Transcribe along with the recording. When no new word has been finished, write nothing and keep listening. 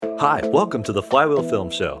Hi, welcome to the Flywheel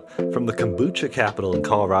Film Show. From the kombucha capital in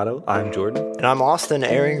Colorado, I'm Jordan. And I'm Austin,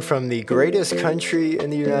 airing from the greatest country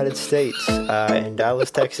in the United States, in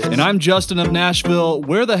Dallas, Texas. And I'm Justin of Nashville.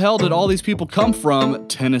 Where the hell did all these people come from?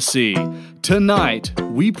 Tennessee. Tonight,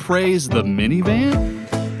 we praise the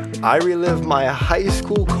minivan. I relive my high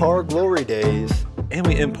school car glory days. And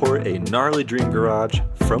we import a gnarly dream garage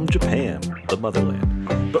from Japan, the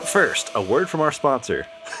motherland. But first, a word from our sponsor.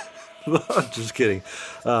 Just kidding.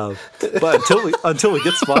 But until we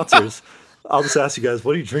get sponsors, I'll just ask you guys,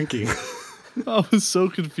 what are you drinking? I was so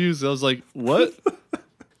confused. I was like, what?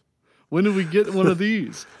 When did we get one of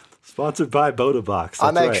these? Sponsored by Boda Box.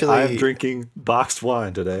 That's right. I am drinking boxed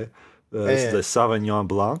wine today. This is the Sauvignon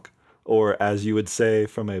Blanc, or as you would say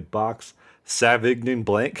from a box, Sauvignon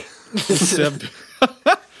Blanc.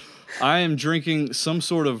 I am drinking some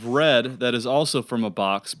sort of red that is also from a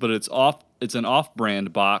box, but it's an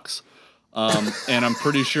off-brand box. And I'm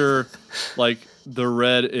pretty sure like the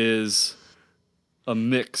red is a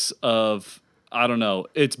mix of, I don't know.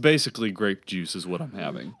 It's basically grape juice is what I'm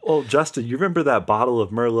having. Well, Justin, you remember that bottle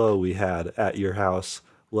of Merlot we had at your house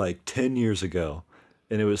like 10 years ago,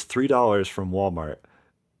 and it was $3 from Walmart.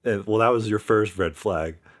 And, well, that was your first red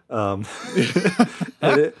flag. And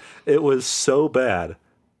it was so bad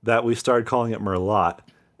that we started calling it Merlot.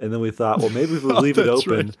 And then we thought, well, maybe if we leave it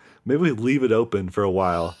open, right. Maybe we leave it open for a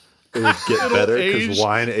while, it would get better because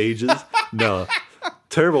wine ages. No,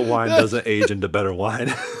 terrible wine doesn't age into better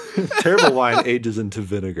wine. Terrible wine ages into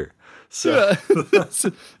vinegar. So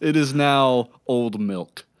it is now old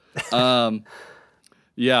milk. Yeah.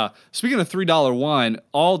 Speaking of $3 wine,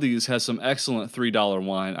 Aldi's has some excellent $3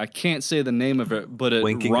 wine. I can't say the name of it, but it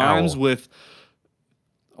Winking rhymes Owl. with.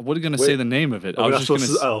 What are you going to say the name of it? I was going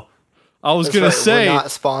to. I was going to say... We're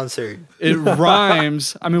not sponsored. It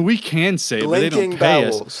rhymes... I mean, we can say it, but they don't pay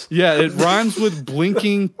us. Yeah, it rhymes with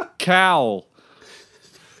blinking cow.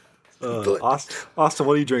 Austin,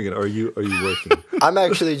 what are you drinking? Are you working? I'm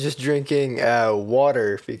actually just drinking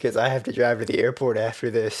water because I have to drive to the airport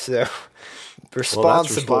after this, so... Well,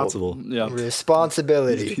 that's responsible. Yeah.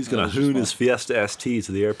 Responsibility. He's going to hoon his Fiesta ST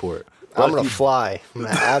to the airport. I'm going to fly. I'm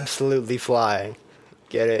going to absolutely fly.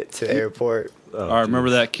 Get it to the airport. All right,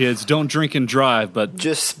 remember that, kids. Don't drink and drive, but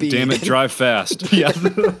just speed. Damn it, drive fast. Yeah.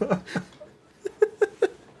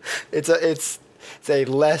 It's a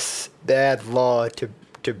less bad law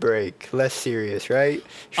to break, less serious, right?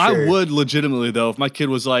 Sure. I would legitimately though, if my kid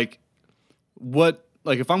was like, "What?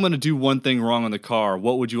 Like, if I'm going to do one thing wrong in the car,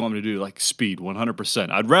 what would you want me to do?" Like, speed,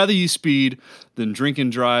 100%. I'd rather you speed than drink and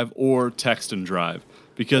drive or text and drive,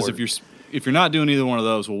 because if you're not doing either one of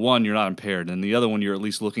those, well, one, you're not impaired, and the other one, you're at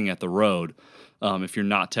least looking at the road. If you're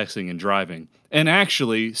not texting and driving. And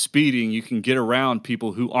actually, speeding, you can get around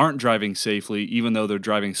people who aren't driving safely, even though they're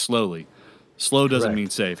driving slowly. Slow doesn't mean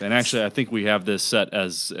safe. And actually, I think we have this set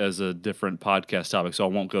as a different podcast topic, so I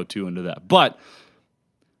won't go too into that. But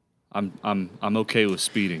I'm okay with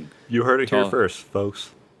speeding. You heard it here first, folks.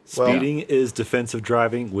 Speeding is defensive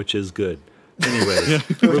driving, which is good. Anyway,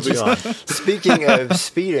 moving on. Speaking of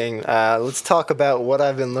speeding, let's talk about what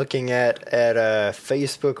I've been looking at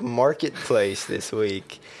Facebook Marketplace this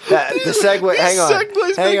week. The segue. Hang on.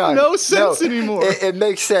 Segues make no sense anymore. It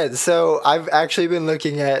makes sense. So I've actually been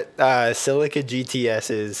looking at Silica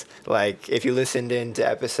GTSs. Like, if you listened in to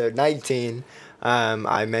episode 19,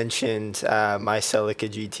 I mentioned my Silica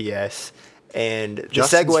GTS. And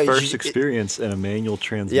Justin's first experience in a manual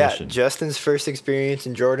transmission. Yeah, Justin's first experience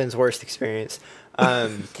and Jordan's worst experience.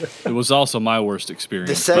 It was also my worst experience.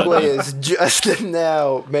 The segue is Justin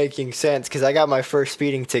now making sense because I got my first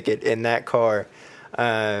speeding ticket in that car.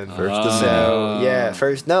 I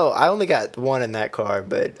only got one in that car,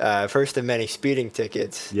 but first of many speeding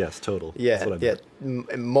tickets. Yes, total. Yeah,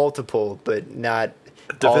 multiple, but not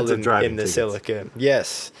defensive driving in the tickets. Silica.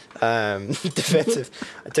 Yes. Defensive.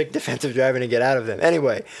 I took defensive driving to get out of them.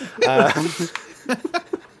 Anyway. You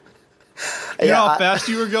know how fast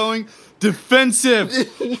you were going? Defensive.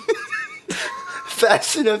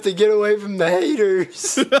 Fast enough to get away from the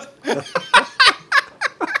haters.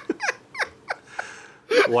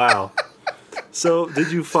 Wow. So,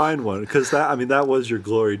 did you find one? Because that was your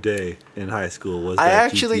glory day in high school. Was that I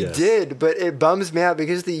actually GTS? did, but it bums me out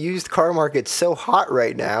because the used car market's so hot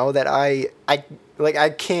right now that I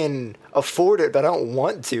can afford it, but I don't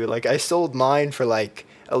want to. Like, I sold mine for like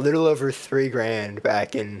a little over $3,000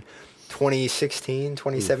 back in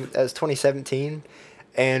 2017,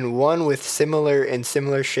 and one with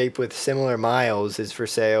similar shape with similar miles is for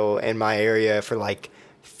sale in my area for like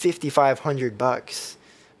 $5,500.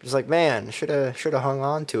 Just like, man, should have hung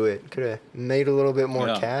on to it. Could have made a little bit more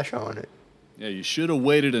cash on it. Yeah, you should have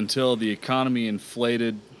waited until the economy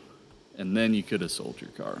inflated and then you could have sold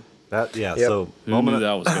your car. That Yep. So Who knew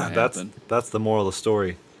that was going to happen? that's the moral of the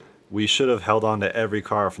story. We should have held on to every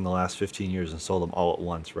car from the last 15 years and sold them all at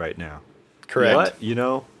once right now. Correct.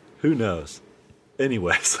 But, who knows?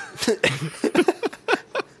 Anyways.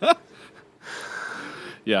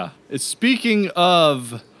 Yeah. It's speaking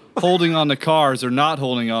of holding on to cars or not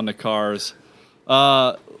holding on to cars.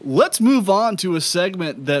 Let's move on to a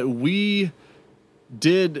segment that we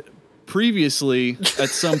did previously at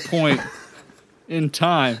some point in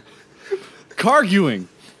time. Carguing.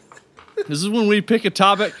 This is when we pick a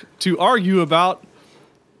topic to argue about,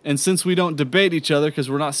 and since we don't debate each other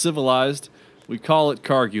because we're not civilized, we call it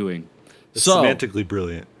carguing. It's semantically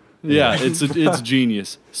brilliant. Yeah, it's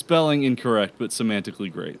genius. Spelling incorrect, but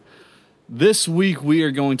semantically great. This week we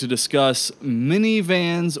are going to discuss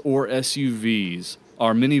minivans or SUVs.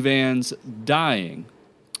 Are minivans dying?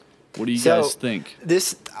 What do you guys think?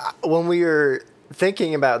 When we were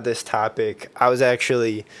thinking about this topic, I was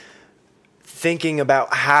actually thinking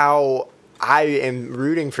about how I am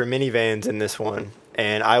rooting for minivans in this one,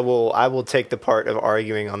 and I will take the part of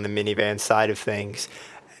arguing on the minivan side of things.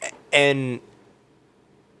 And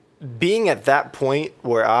being at that point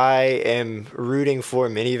where I am rooting for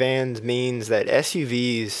minivans means that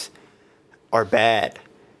SUVs are bad.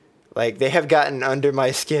 Like, they have gotten under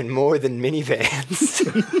my skin more than minivans.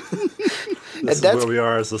 This is where we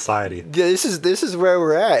are as a society. This is where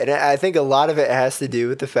we're at. And I think a lot of it has to do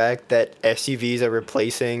with the fact that SUVs are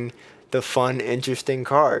replacing the fun, interesting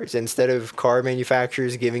cars. Instead of car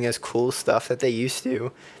manufacturers giving us cool stuff that they used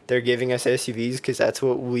to, they're giving us SUVs because that's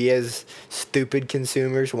what we as stupid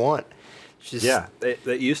consumers want.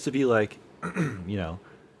 That used to be like,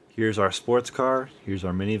 here's our sports car, here's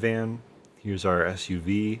our minivan, here's our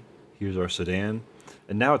SUV, here's our sedan.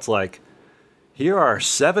 And now it's like, here are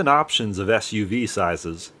 7 options of SUV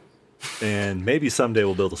sizes, and maybe someday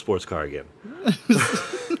we'll build a sports car again.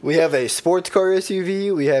 We have a sports car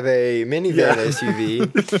SUV. We have a minivan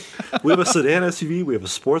SUV. We have a sedan SUV. We have a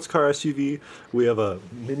sports car SUV. We have a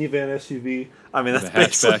minivan SUV. I mean, that's a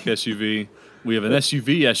hatchback SUV. We have an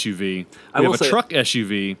SUV SUV. We have a truck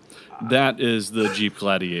SUV. That is the Jeep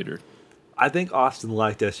Gladiator. I think Austin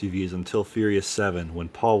liked SUVs until Furious 7 when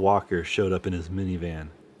Paul Walker showed up in his minivan.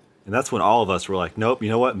 And that's when all of us were like, nope, you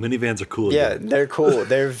know what? Minivans are cool. Yeah, again. they're cool.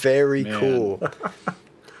 They're very cool.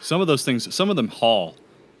 Some of those things, some of them haul.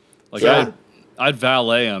 Like, I'd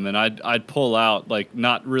valet them, and I'd pull out, like,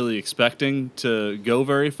 not really expecting to go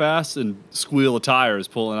very fast and squeal the tires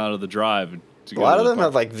pulling out of the drive. A lot of them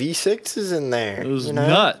have, like, V6s in there. It was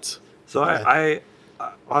nuts. So I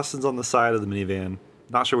Austin's on the side of the minivan.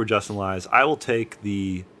 Not sure where Justin lies. I will take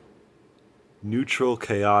the neutral,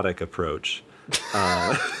 chaotic approach.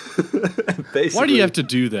 Why do you have to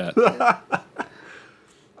do that?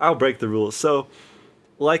 I'll break the rules. So,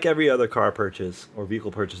 like every other car purchase or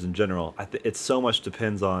vehicle purchase in general, it so much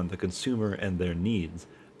depends on the consumer and their needs.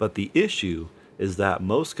 But the issue is that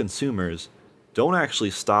most consumers don't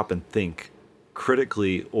actually stop and think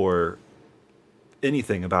critically or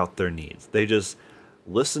anything about their needs. They just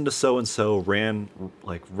listen to so-and-so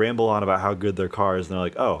ramble on about how good their car is, and they're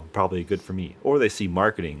like, oh, probably good for me. Or they see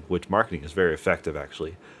marketing, which marketing is very effective,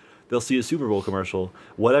 actually. They'll see a Super Bowl commercial,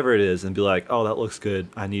 whatever it is, and be like, oh, that looks good,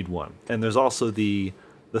 I need one. And there's also the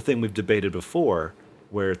thing we've debated before,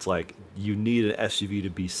 where it's like, you need an SUV to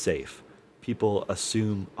be safe. People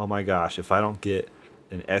assume, oh my gosh, if I don't get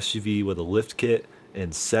an SUV with a lift kit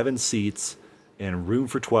and 7 seats and room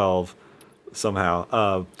for 12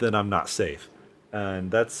 somehow, then I'm not safe.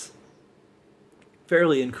 And that's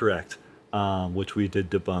fairly incorrect, which we did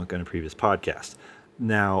debunk on a previous podcast.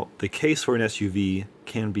 Now, the case for an SUV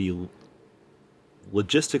can be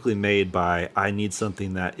logistically made by, I need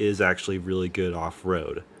something that is actually really good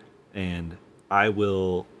off-road. And I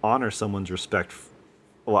will honor someone's respect.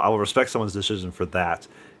 I will respect someone's decision for that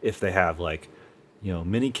if they have,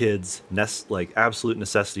 mini kids, absolute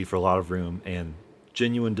necessity for a lot of room, and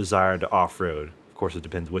genuine desire to off-road. Of course, it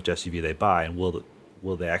depends which SUV they buy, and will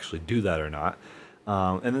they actually do that or not.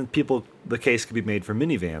 And then the case could be made for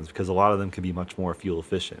minivans, because a lot of them can be much more fuel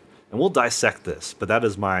efficient. And we'll dissect this, but that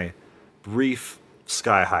is my brief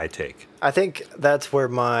sky-high take. I think that's where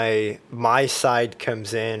my side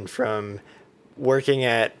comes in from working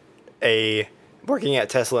at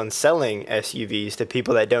Tesla and selling SUVs to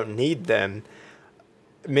people that don't need them.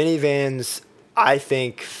 Minivans, I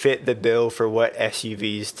think, fit the bill for what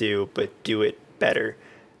SUVs do, but do it better.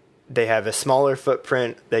 They have a smaller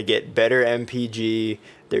footprint, they get better MPG,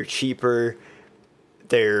 they're cheaper,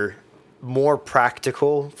 they're more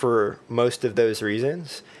practical for most of those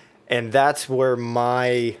reasons. And that's where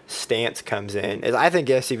my stance comes in. Is I think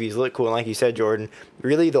SUVs look cool. And like you said, Jordan,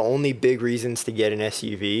 really the only big reasons to get an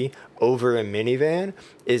SUV over a minivan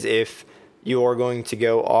is if you are going to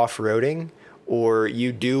go off-roading or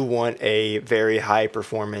you do want a very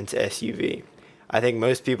high-performance SUV. I think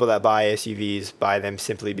most people that buy SUVs buy them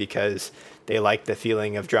simply because they like the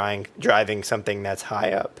feeling of driving something that's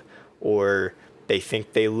high up, or they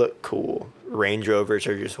think they look cool. Range Rovers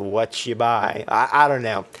are just what you buy. I don't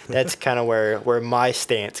know. That's kind of where my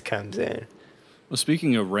stance comes in. Well,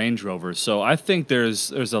 speaking of Range Rovers, so I think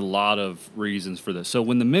there's a lot of reasons for this. So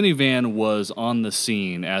when the minivan was on the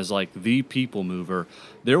scene as like the people mover,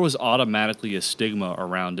 there was automatically a stigma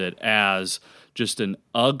around it as just an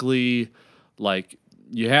ugly, like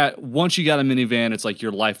once you got a minivan, it's like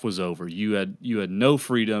your life was over. You had no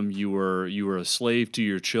freedom. You were a slave to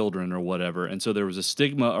your children or whatever. And so there was a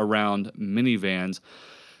stigma around minivans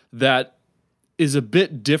that is a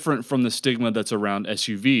bit different from the stigma that's around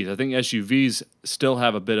SUVs. I think SUVs still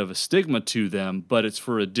have a bit of a stigma to them, but it's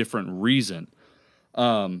for a different reason.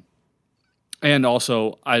 And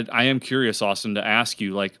also, I am curious, Austin, to ask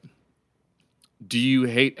you, like, do you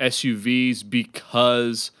hate SUVs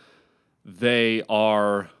because they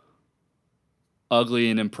are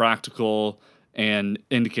ugly and impractical and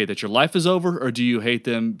indicate that your life is over, or do you hate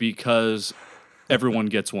them because everyone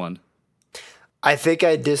gets one? I think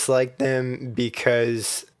I dislike them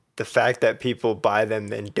because the fact that people buy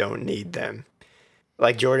them and don't need them.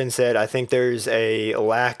 Like Jordan said, I think there's a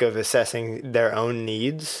lack of assessing their own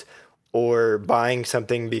needs or buying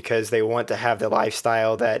something because they want to have the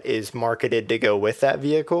lifestyle that is marketed to go with that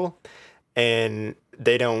vehicle, and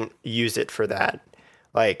they don't use it for that.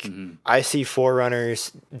 Like, I see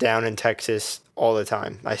 4Runners down in Texas all the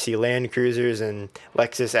time. I see Land Cruisers and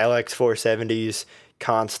Lexus LX 470s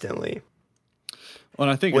constantly. Well,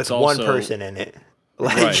 and I think with it's also one person in it.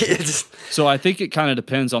 Like, right. So I think it kind of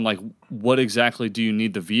depends on like what exactly do you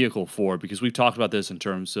need the vehicle for, because we've talked about this in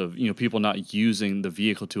terms of, you know, people not using the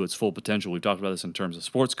vehicle to its full potential. We've talked about this in terms of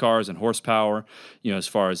sports cars and horsepower, you know, as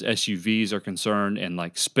far as SUVs are concerned, and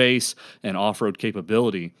like space and off-road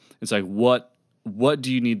capability. It's like what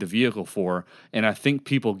do you need the vehicle for? And I think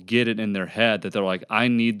people get it in their head that they're like, I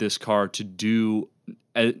need this car to do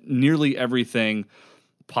nearly everything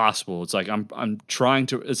possible. It's like I'm trying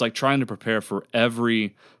to. It's like trying to prepare for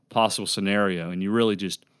every possible scenario, and you really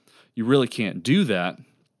can't do that.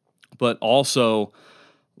 But also,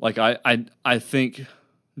 like I think,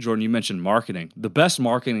 Jordan, you mentioned marketing. The best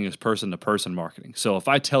marketing is person-to-person marketing. So if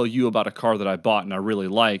I tell you about a car that I bought and I really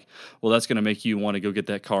like, well, that's going to make you want to go get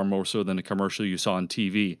that car more so than a commercial you saw on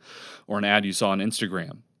TV or an ad you saw on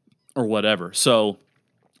Instagram or whatever. So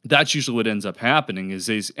that's usually what ends up happening is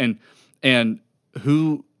these and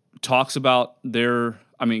who talks about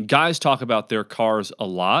guys talk about their cars a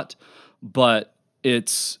lot, but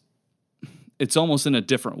it's almost in a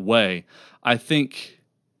different way. I think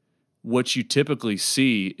what you typically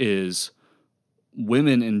see is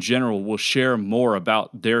women in general will share more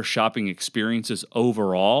about their shopping experiences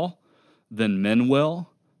overall than men will.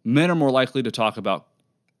 Men are more likely to talk about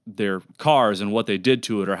their cars and what they did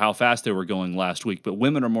to it or how fast they were going last week, but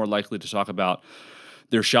women are more likely to talk about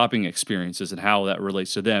their shopping experiences and how that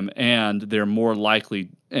relates to them, and they're more likely,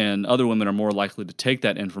 and other women are more likely to take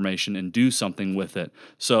that information and do something with it.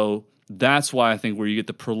 So that's why I think where you get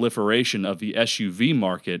the proliferation of the SUV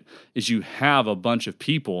market is you have a bunch of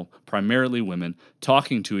people, primarily women,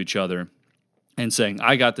 talking to each other and saying,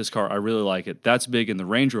 I got this car, I really like it. That's big in the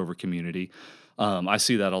Range Rover community. I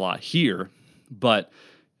see that a lot here, but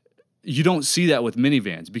you don't see that with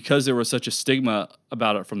minivans because there was such a stigma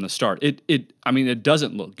about it from the start. It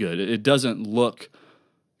doesn't look good. It doesn't look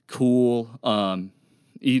cool.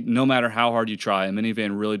 No matter how hard you try, a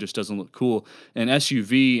minivan really just doesn't look cool. An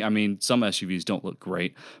SUV, some SUVs don't look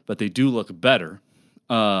great, but they do look better.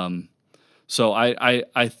 So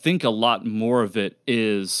I think a lot more of it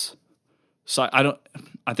is, I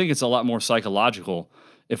think it's a lot more psychological.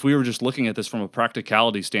 If we were just looking at this from a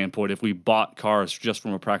practicality standpoint, if we bought cars just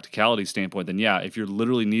from a practicality standpoint, then yeah, if you're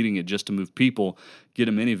literally needing it just to move people, get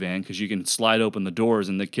a minivan because you can slide open the doors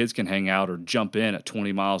and the kids can hang out or jump in at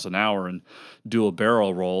 20 miles an hour and do a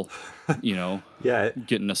barrel roll, Yeah,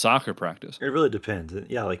 get into soccer practice. It really depends.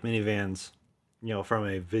 Yeah, like minivans, from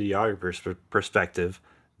a videographer's perspective,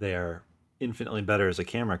 they are infinitely better as a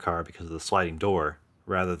camera car because of the sliding door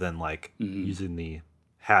rather than using the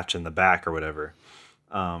hatch in the back or whatever.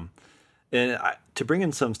 To bring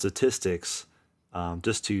in some statistics,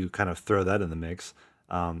 just to kind of throw that in the mix,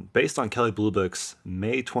 based on Kelley Blue Book's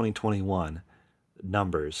May 2021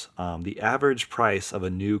 numbers, the average price of a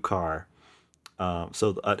new car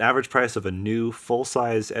So an average price of a new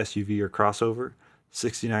full-size SUV or crossover,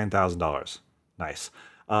 $69,000. Nice.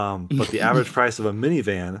 But the average price of a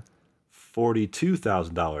minivan,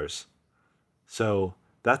 $42,000. So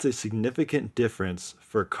that's a significant difference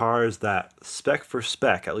for cars that spec for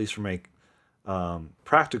spec, at least from a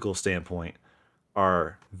practical standpoint,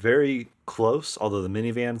 are very close, although the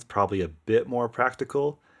minivan's probably a bit more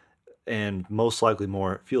practical and most likely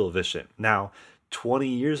more fuel efficient. Now, 20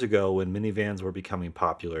 years ago when minivans were becoming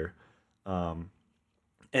popular, and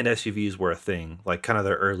SUVs were a thing, like kind of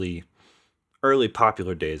their early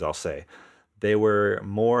popular days, I'll say, they were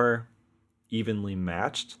more evenly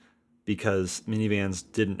matched because minivans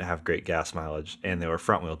didn't have great gas mileage and they were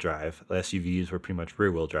front wheel drive. The SUVs were pretty much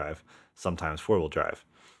rear wheel drive, sometimes four wheel drive.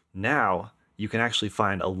 Now you can actually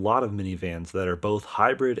find a lot of minivans that are both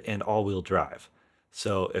hybrid and all wheel drive.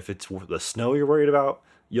 So if it's the snow you're worried about,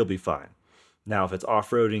 you'll be fine. Now, if it's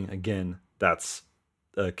off roading, again, that's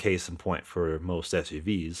a case in point for most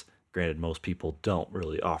SUVs. Granted, most people don't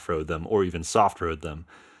really off road them or even soft road them.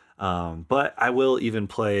 But I will even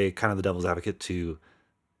play kind of the devil's advocate to,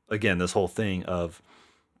 again, this whole thing of,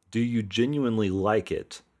 do you genuinely like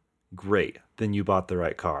it? Great, then you bought the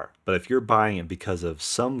right car. But if you're buying it because of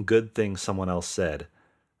some good thing someone else said,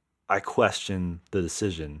 I question the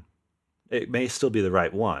decision. It may still be the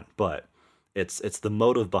right one, but it's the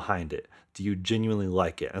motive behind it. Do you genuinely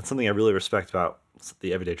like it? And that's something I really respect about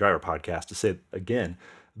the Everyday Driver podcast, to say, again,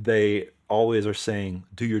 they always are saying,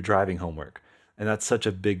 do your driving homework. And that's such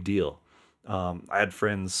a big deal. I had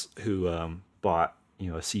friends who bought a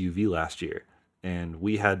CUV last year, and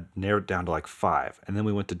we had narrowed down to like 5, and then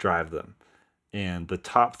we went to drive them. And the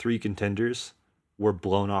top 3 contenders were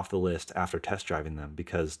blown off the list after test driving them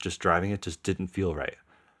because just driving it just didn't feel right.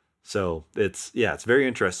 So it's very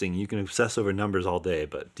interesting. You can obsess over numbers all day,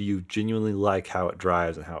 but do you genuinely like how it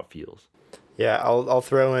drives and how it feels? Yeah, I'll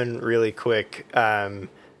throw in really quick. I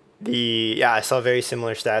saw very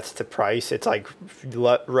similar stats to price. It's like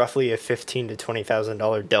roughly a $15,000 to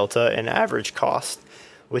 $20,000 delta in average cost,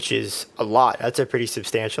 which is a lot. That's a pretty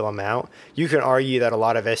substantial amount. You can argue that a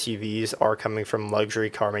lot of SUVs are coming from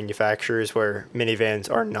luxury car manufacturers where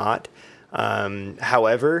minivans are not.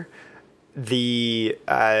 However, the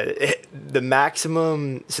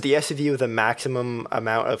maximum, so the SUV with a maximum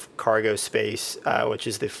amount of cargo space, which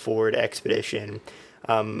is the Ford Expedition,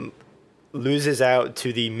 loses out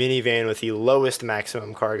to the minivan with the lowest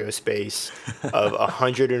maximum cargo space of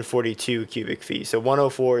 142 cubic feet. So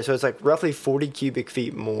 104, so it's like roughly 40 cubic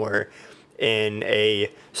feet more in a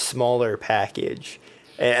smaller package.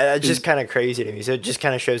 And that's just kind of crazy to me. So it just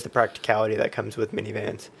kind of shows the practicality that comes with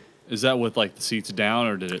minivans. Is that with like the seats down,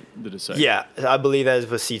 or did it say? Yeah, I believe that is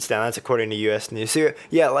with seats down. That's according to U.S. News. So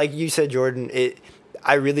yeah, like you said, Jordan,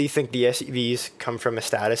 I really think the SUVs come from a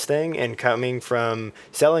status thing, and coming from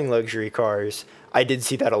selling luxury cars, I did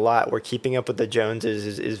see that a lot, where keeping up with the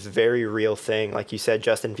Joneses is a very real thing. Like you said,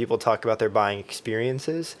 Justin, people talk about their buying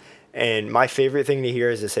experiences. And my favorite thing to hear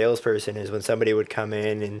as a salesperson is when somebody would come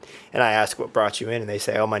in and I ask what brought you in, and they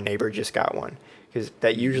say, oh, my neighbor just got one. Because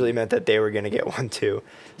that usually meant that they were going to get one too.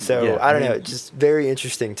 So yeah, I don't know, just very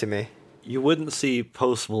interesting to me. You wouldn't see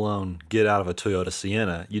Post Malone get out of a Toyota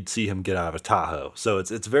Sienna. You'd see him get out of a Tahoe. So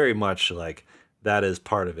it's very much like that is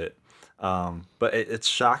part of it. But it's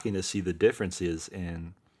shocking to see the differences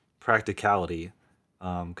in practicality.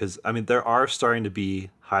 Because, there are starting to be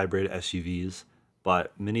hybrid SUVs,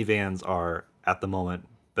 but minivans are, at the moment,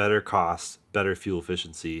 better cost, better fuel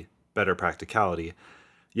efficiency, better practicality.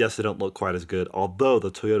 Yes, they don't look quite as good, although the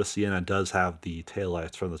Toyota Sienna does have the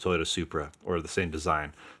taillights from the Toyota Supra, or the same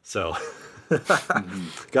design. So,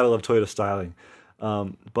 gotta love Toyota styling.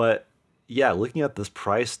 But yeah, looking at this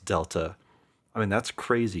price delta, that's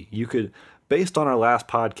crazy. You could, based on our last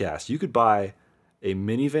podcast, you could buy a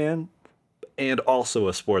minivan and also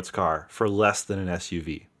a sports car for less than an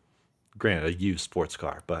SUV. Granted, a used sports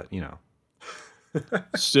car, but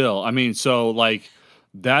Still, so like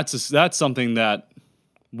that's something that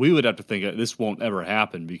we would have to think of. This won't ever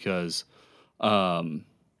happen because, Megan's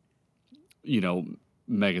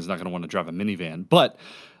not going to want to drive a minivan. But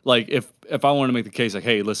like, if I want to make the case, like,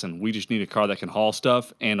 hey, listen, we just need a car that can haul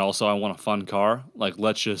stuff, and also I want a fun car. Like,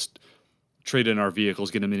 let's just trade in our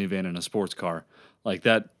vehicles, get a minivan and a sports car. Like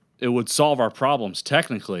that, it would solve our problems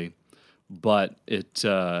technically, but it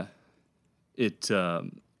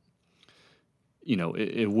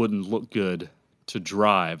wouldn't look good to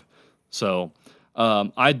drive. So.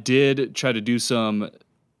 I did try to do some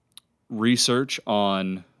research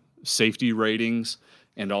on safety ratings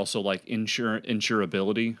and also like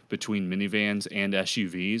insurability between minivans and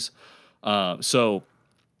SUVs. So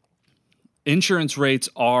insurance rates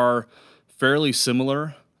are fairly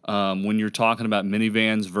similar when you're talking about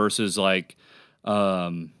minivans versus like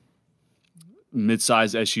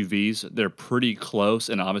mid-size SUVs. They're pretty close,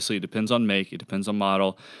 and obviously it depends on make, it depends on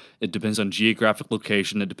model, it depends on geographic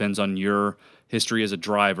location, it depends on your history as a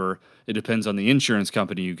driver, it depends on the insurance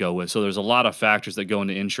company you go with. So there's a lot of factors that go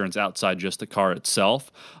into insurance outside just the car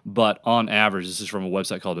itself. But on average, this is from a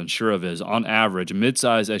website called InsuraViz, on average,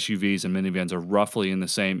 mid-size SUVs and minivans are roughly in the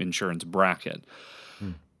same insurance bracket.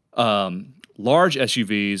 Large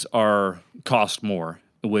SUVs cost more,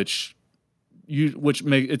 which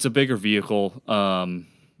make it's a bigger vehicle.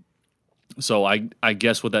 So I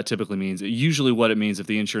guess what that typically means. Usually, what it means if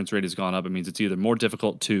the insurance rate has gone up, it means it's either more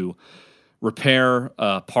difficult to repair,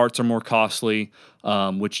 parts are more costly,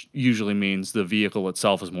 which usually means the vehicle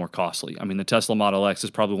itself is more costly. I mean, the Tesla Model X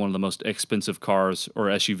is probably one of the most expensive cars or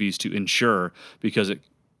SUVs to insure because it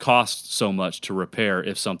costs so much to repair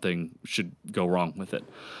if something should go wrong with it.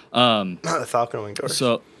 The Falcon Wing doors.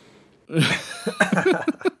 So,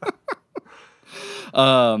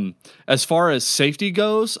 as far as safety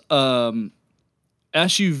goes, SUVs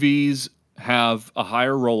have a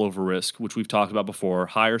higher rollover risk, which we've talked about before.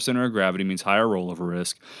 Higher center of gravity means higher rollover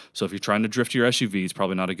risk. So if you're trying to drift your SUV, it's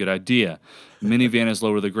probably not a good idea. Minivan is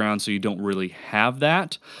lower to the ground, so you don't really have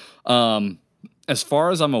that. As far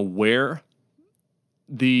as I'm aware,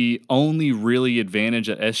 the only really advantage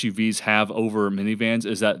that SUVs have over minivans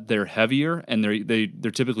is that they're heavier and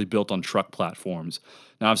they're typically built on truck platforms.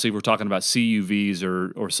 Now, obviously, we're talking about CUVs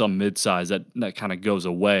or some midsize that kind of goes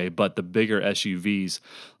away, but the bigger SUVs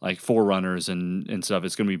like 4Runners and stuff,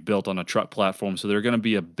 it's going to be built on a truck platform, so they're going to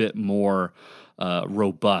be a bit more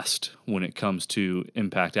robust when it comes to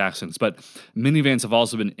impact accidents. But minivans have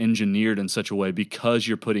also been engineered in such a way because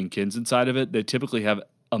you're putting kids inside of it. They typically have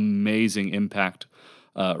amazing impact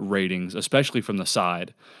ratings, especially from the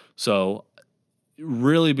side. So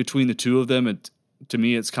really between the two of them, to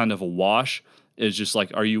me, it's kind of a wash. It's just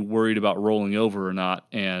like, are you worried about rolling over or not?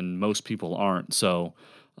 And most people aren't. So,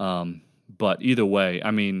 but either way,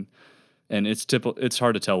 I mean, and it's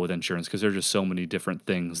hard to tell with insurance because there's just so many different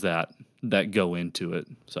things that go into it.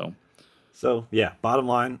 So yeah, bottom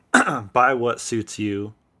line, buy what suits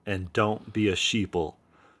you and don't be a sheeple.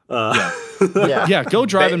 Yeah, go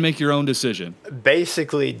drive and make your own decision.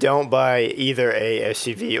 Basically, don't buy either a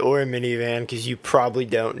SUV or a minivan because you probably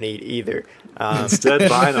don't need either. Instead,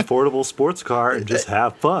 buy an affordable sports car and just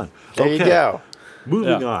have fun. There you go.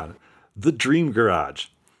 Moving on. The Dream Garage.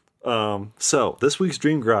 So this week's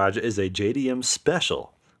Dream Garage is a JDM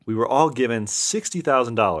special. We were all given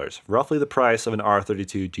 $60,000, roughly the price of an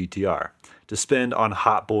R32 GTR, to spend on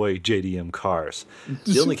hot boy JDM cars.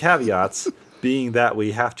 The only caveats being that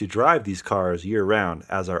we have to drive these cars year-round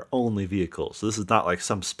as our only vehicle. So this is not like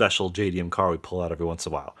some special JDM car we pull out every once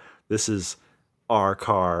in a while. This is our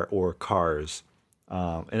car or cars.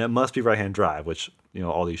 And it must be right-hand drive, which,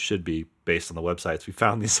 all these should be based on the websites we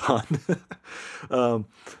found these on.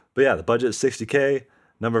 But yeah, the budget is $60K.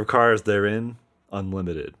 Number of cars therein,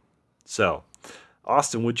 unlimited. So,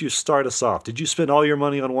 Austin, would you start us off? Did you spend all your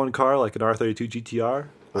money on one car, like an R32 GTR?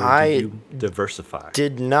 Or did you diversify?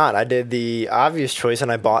 Did not. I did the obvious choice, and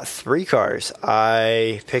I bought 3 cars.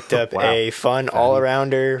 I picked up a fun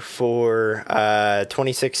all-arounder for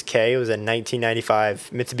 $26K. It was a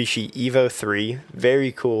 1995 Mitsubishi Evo 3.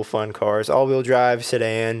 Very cool, fun cars. All-wheel drive,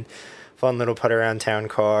 sedan, fun little put-around town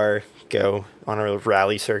car. Go on a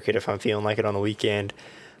rally circuit if I'm feeling like it on the weekend.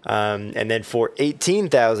 And then for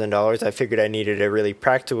 $18,000, I figured I needed a really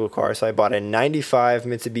practical car, so I bought a 95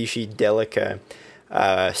 Mitsubishi Delica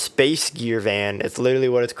space gear van. It's literally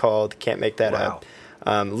what it's called. Can't make that up.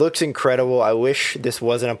 Looks incredible. I wish this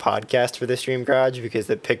wasn't a podcast for this Dream Garage because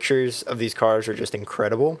the pictures of these cars are just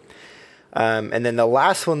incredible. And then the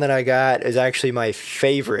last one that I got is actually my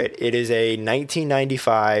favorite. It is a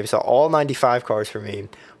 1995, so all 95 cars for me,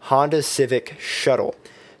 Honda Civic Shuttle.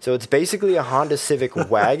 So it's basically a Honda Civic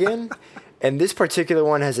wagon, and this particular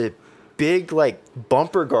one has a big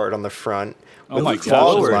bumper guard on the front with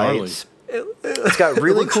fog lights. It's got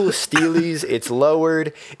really cool steelies. It's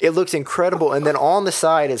lowered. It looks incredible. And then on the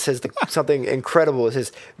side, it says something incredible. It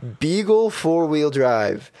says Beagle 4-wheel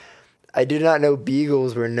drive. I did not know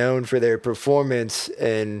Beagles were known for their performance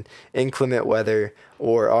in inclement weather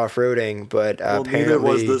or off-roading, but apparently neither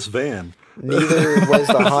was this van. Neither was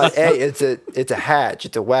the Honda. Hey, it's a hatch.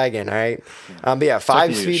 It's a wagon, all right? But yeah,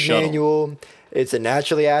 5-speed manual. It's a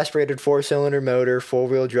naturally aspirated 4-cylinder motor,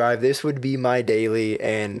 4-wheel drive. This would be my daily.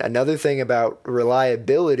 And another thing about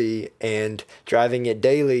reliability and driving it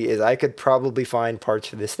daily is I could probably find parts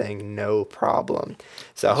for this thing no problem.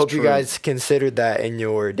 So I hope you guys considered that in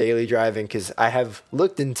your daily driving because I have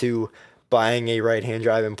looked into buying a right-hand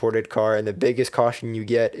drive imported car, and the biggest caution you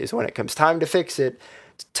get is when it comes time to fix it,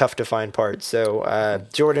 it's tough to find parts. So,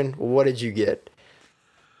 Jordan, what did you get?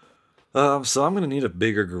 So I'm gonna need a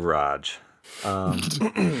bigger garage. Um,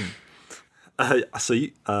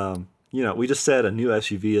 we just said a new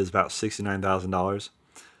SUV is about $69,000.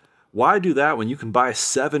 Why do that when you can buy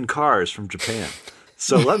 7 cars from Japan?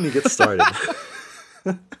 So let me get started.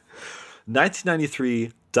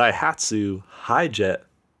 1993 Daihatsu Hijet,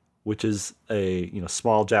 which is a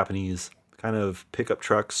small Japanese kind of pickup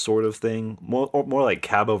truck sort of thing, more like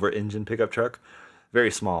cab over engine pickup truck,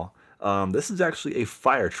 very small. This is actually a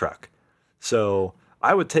fire truck. So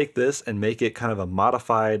I would take this and make it kind of a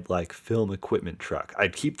modified like film equipment truck.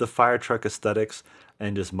 I'd keep the fire truck aesthetics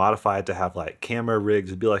and just modify it to have like camera rigs.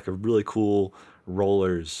 It'd be like a really cool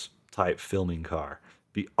rollers type filming car.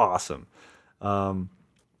 Be awesome.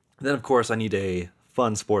 Then of course I need a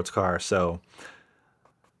fun sports car. So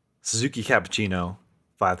Suzuki Cappuccino,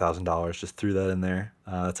 $5,000. Just threw that in there.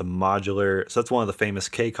 That's a modular. So that's one of the famous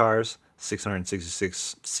K cars,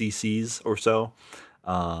 666 cc's or so.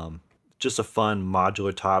 Just a fun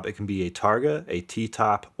modular top. It can be a Targa, a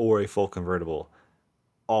T-top, or a full convertible.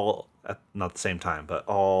 All at not the same time, but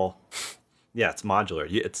all. Yeah, it's modular.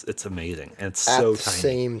 It's amazing, and it's so tiny. At the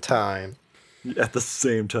same time. At the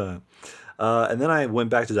same time. And then I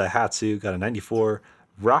went back to Daihatsu, got a 94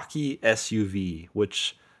 Rocky SUV,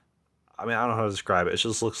 which, I don't know how to describe it. It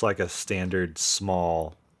just looks like a standard,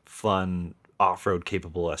 small, fun, off-road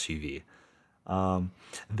capable SUV.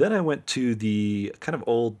 Then I went to the kind of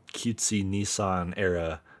old cutesy Nissan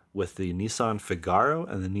era with the Nissan Figaro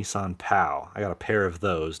and the Nissan Pao. I got a pair of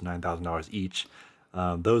those, $9,000 each.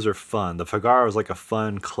 Those are fun. The Figaro is like a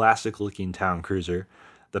fun, classic-looking town cruiser.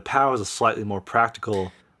 The Pao is a slightly more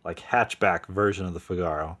practical, like hatchback version of the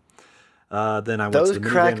Figaro. Then I went those to the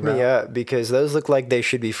crack minivan me route. up because those look like they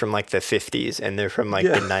should be from like the 50s and they're from like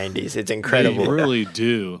the 90s. It's They incredible. really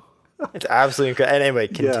do. It's absolutely incredible. Anyway,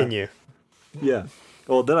 continue. Yeah.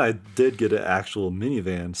 Well, then I did get an actual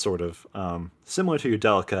minivan, sort of similar to your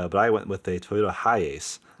Delica, but I went with a Toyota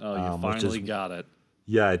Hiace. Oh, you finally got it.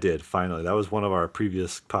 Yeah, I did. Finally, that was one of our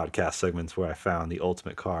previous podcast segments where I found the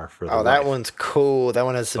ultimate car for the Oh, that wife. one's cool. That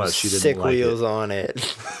one has some But she didn't sick like wheels it. on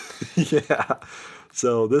it. Yeah.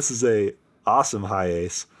 So this is a awesome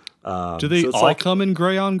Hiace. Do they so it's all like, come in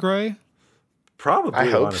gray on gray? Probably. I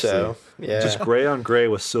hope honestly. so. Yeah. Just gray on gray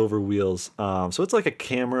with silver wheels. So it's like a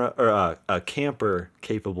camera or a camper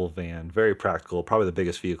capable van. Very practical. Probably the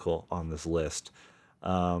biggest vehicle on this list.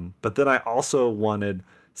 But then I also wanted,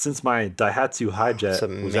 since my Daihatsu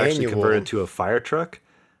Hijet was actually converted to a fire truck,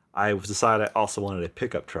 I decided I also wanted a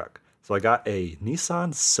pickup truck. So I got a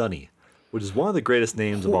Nissan Sunny, which is one of the greatest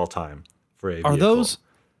names of all time for a vehicle. Are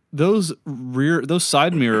those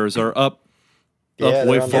side mirrors are up Yeah,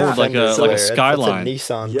 way they're on the forward like fenders a there. Skyline? That's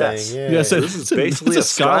a Nissan Yes. thing. Yeah. Yes, So this is basically a It's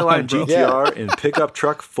a Skyline, Skyline bro. GTR in pickup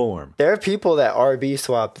truck form. There are people that RB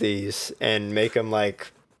swap these and make them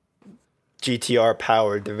like GTR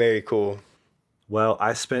powered. They're very cool. Well,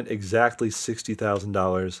 I spent exactly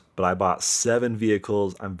 $60,000, but I bought 7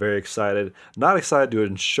 vehicles. I'm very excited. Not excited to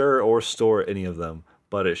insure or store any of them,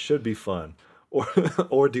 but it should be fun,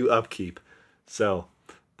 or do upkeep. So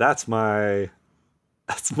that's my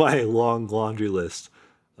long laundry list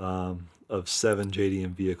of 7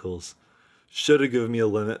 JDM vehicles. Should have given me a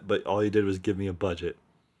limit, but all you did was give me a budget.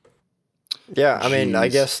 Yeah, I mean, I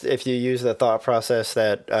Jeez. guess if you use the thought process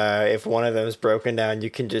that if one of them is broken down, you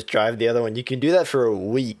can just drive the other one. You can do that for a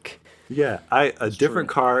week. Yeah, a different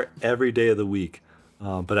car every day of the week.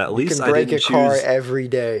 But at You least can I break didn't a car choose. every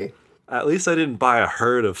day. At least I didn't buy a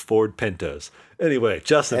herd of Ford Pintos. Anyway,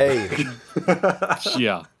 Justin. Hey,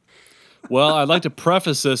 Yeah. Well, I'd like to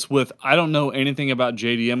preface this with I don't know anything about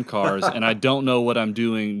JDM cars, and I don't know what I'm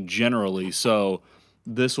doing generally, so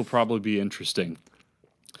this will probably be interesting.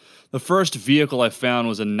 The first vehicle I found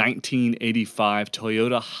was a 1985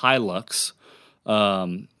 Toyota Hilux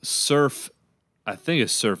Surf, I think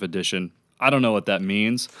it's Surf Edition. I don't know what that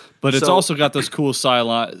means, but it's So- also got those cool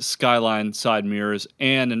Skyline side mirrors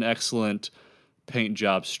and an excellent paint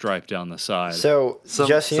job stripe down the side. so Some-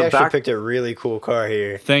 Justin, you some actually back- picked a really cool car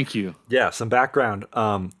here. Thank you. Yeah, some background.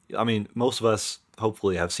 I mean, most of us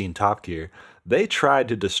hopefully have seen Top Gear. They tried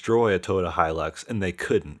to destroy a Toyota Hilux and they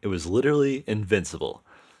couldn't. It was literally invincible.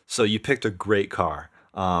 So you picked a great car.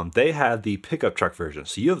 They had the pickup truck version.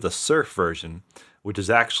 So you have the Surf version, which is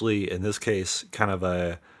actually, in this case, kind of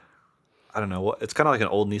a, I don't know, what it's kind of like an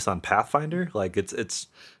old Nissan Pathfinder. Like it's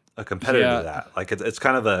a competitor Yeah. to that. Like it's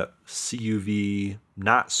kind of a CUV,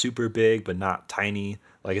 not super big, but not tiny.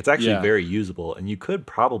 Like it's actually Yeah. very usable, and you could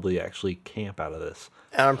probably actually camp out of this.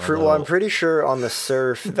 And I'm pretty sure on the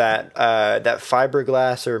Surf that that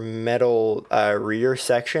fiberglass or metal rear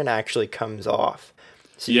section actually comes off,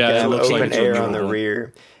 so you Yeah, can it have looks like open it's air on the removable.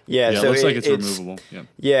 rear. Yeah, Yeah, so it looks like it's it's removable. Yeah.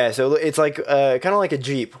 yeah, so it's like kind of like a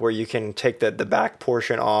Jeep where you can take the back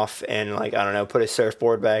portion off and like I don't know, put a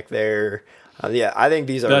surfboard back there. Yeah, I think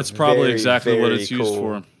these are That's probably very, exactly what very it's used cool.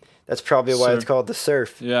 for. That's probably why it's Surf. called the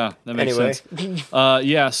Surf. Yeah, that makes Anyway. sense.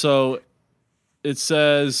 Yeah, so it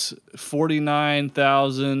says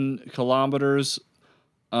 49,000 kilometers,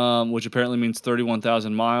 which apparently means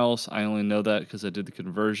 31,000 miles. I only know that because I did the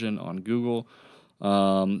conversion on Google.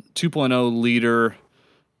 2.0 liter.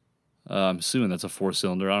 I'm assuming that's a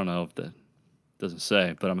 4-cylinder. I don't know if that doesn't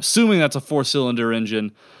say, but I'm assuming that's a 4-cylinder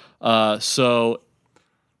engine. So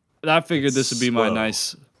I figured this would be my slow.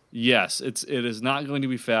 nice. Yes, it is not going to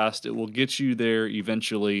be fast. It will get you there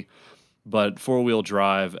eventually, but 4-wheel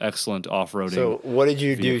drive, excellent off-roading. So what did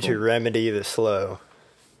you do to vehicle. remedy the slow?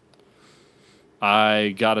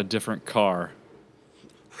 I got a different car.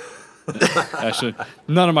 Actually,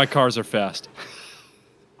 none of my cars are fast.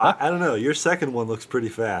 I don't know. Your second one looks pretty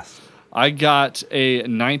fast. I got a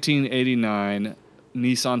 1989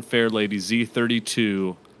 Nissan Fairlady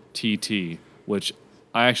Z32 TT, which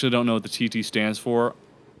I actually don't know what the TT stands for.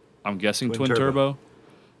 I'm guessing twin turbo.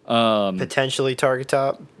 Potentially target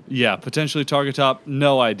top. Yeah, potentially target top.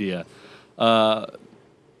 No idea.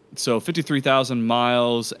 So 53,000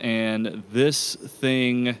 miles, and this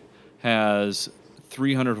thing has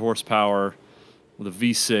 300 horsepower with a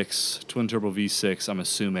V6, twin turbo V6, I'm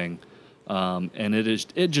assuming. And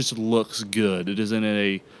it just looks good. It is in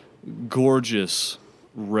a gorgeous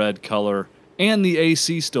red color, and the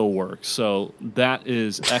AC still works. So that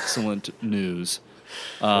is excellent news.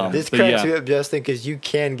 This but cracks yeah. me up, Justin, because you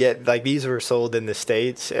can get like these were sold in the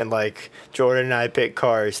States, and like Jordan and I picked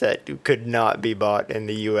cars that could not be bought in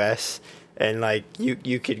the U.S. and like you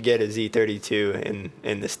could get a Z32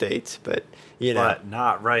 in the States, but you know, But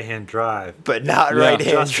not right-hand drive. but not Yeah, right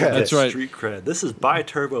hand Justin drive. That's gets right. Street cred. This is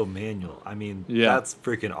bi-turbo manual. I mean, Yeah. that's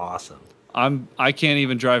freaking awesome. I can't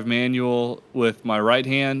even drive manual with my right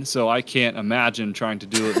hand, so I can't imagine trying to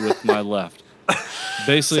do it with my left.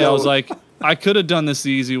 Basically, I was So- like, I could have done this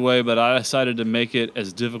the easy way, but I decided to make it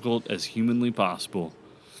as difficult as humanly possible.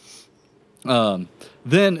 Then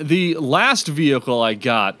the last vehicle I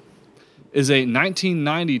got is a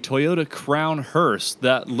 1990 Toyota Crown Hearse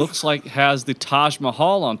that looks like has the Taj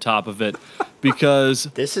Mahal on top of it because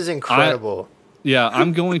This is incredible. yeah,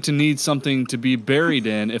 I'm going to need something to be buried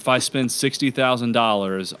in if I spend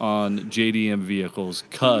 $60,000 on JDM vehicles,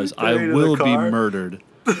 because I Buried in a will be car? murdered.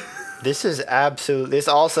 This is absolute. This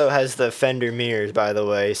also has the fender mirrors, by the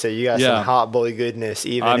way. So you got Yeah. some hot boy goodness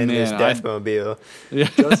even in this man, Deathmobile.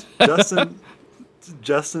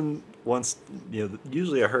 Justin wants,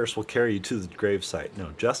 usually a hearse will carry you to the gravesite. No,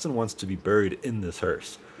 Justin wants to be buried in this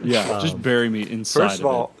hearse. Yeah, just bury me inside First of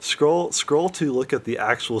all, it. scroll to look at the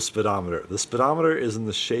actual speedometer. The speedometer is in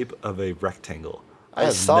the shape of a rectangle. I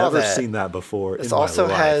have saw never that. seen that before. This in my also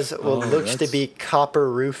life. has what Oh, looks to that's- be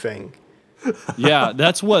copper roofing. Yeah,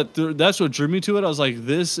 that's what drew me to it. I was like,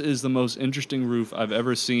 this is the most interesting roof I've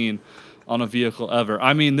ever seen on a vehicle ever.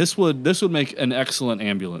 I mean, this would make an excellent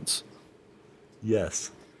ambulance. Yes,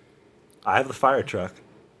 I have the fire truck.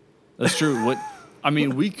 That's true.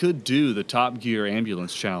 We could do the Top Gear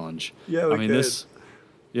ambulance challenge. Yeah, we could.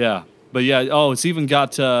 Yeah, but yeah. Oh, it's even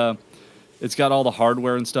got it's got all the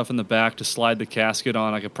hardware and stuff in the back to slide the casket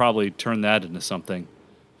on. I could probably turn that into something.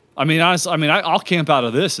 I mean, honestly, I'll camp out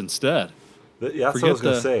of this instead. Yeah, that's what I was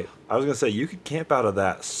going to say. I was going to say you could camp out of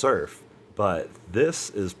that Surf, but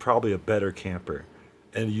this is probably a better camper,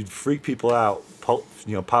 and you'd freak people out,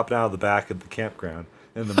 popping out of the back of the campground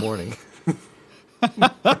in the morning,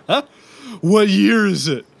 What year is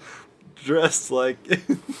it? dressed like.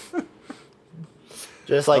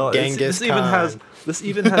 Just like Oh, Genghis this even Khan. this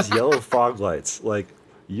even has yellow fog lights. Like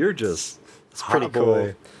you're just it's pretty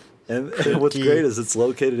cool. And what's Pretty. great is it's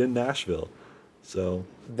located in Nashville, so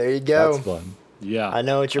There you go. that's fun. Yeah, I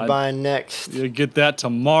know what you're buying next. You'll get that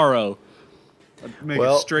tomorrow. I'd make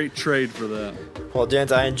Well- a straight trade for that. Well,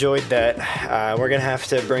 gents, I enjoyed that. We're going to have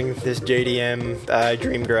to bring this JDM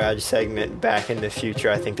Dream Garage segment back in the future.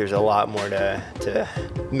 I think there's a lot more to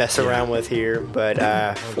mess around with here.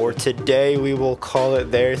 But for today, we will call it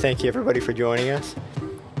there. Thank you, everybody, for joining us.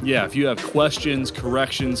 Yeah, if you have questions,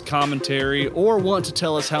 corrections, commentary, or want to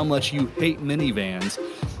tell us how much you hate minivans,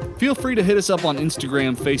 feel free to hit us up on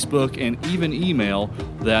Instagram, Facebook, and even email.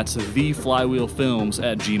 That's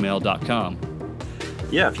theflywheelfilms@gmail.com.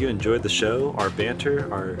 Yeah, if you enjoyed the show, our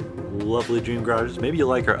banter, our lovely dream garages, maybe you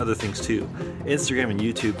like our other things too. Instagram and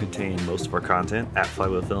YouTube contain most of our content at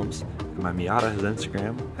Flywheel Films. And my Miata has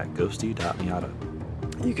Instagram at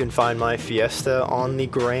ghosty.miata. You can find my Fiesta on the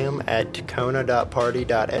gram at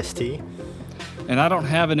kona.party.st. And I don't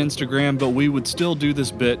have an Instagram, but we would still do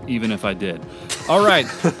this bit even if I did. All right.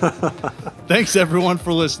 Thanks, everyone,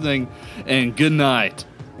 for listening, and good night.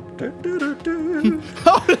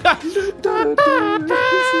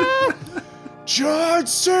 John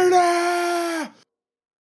Cena!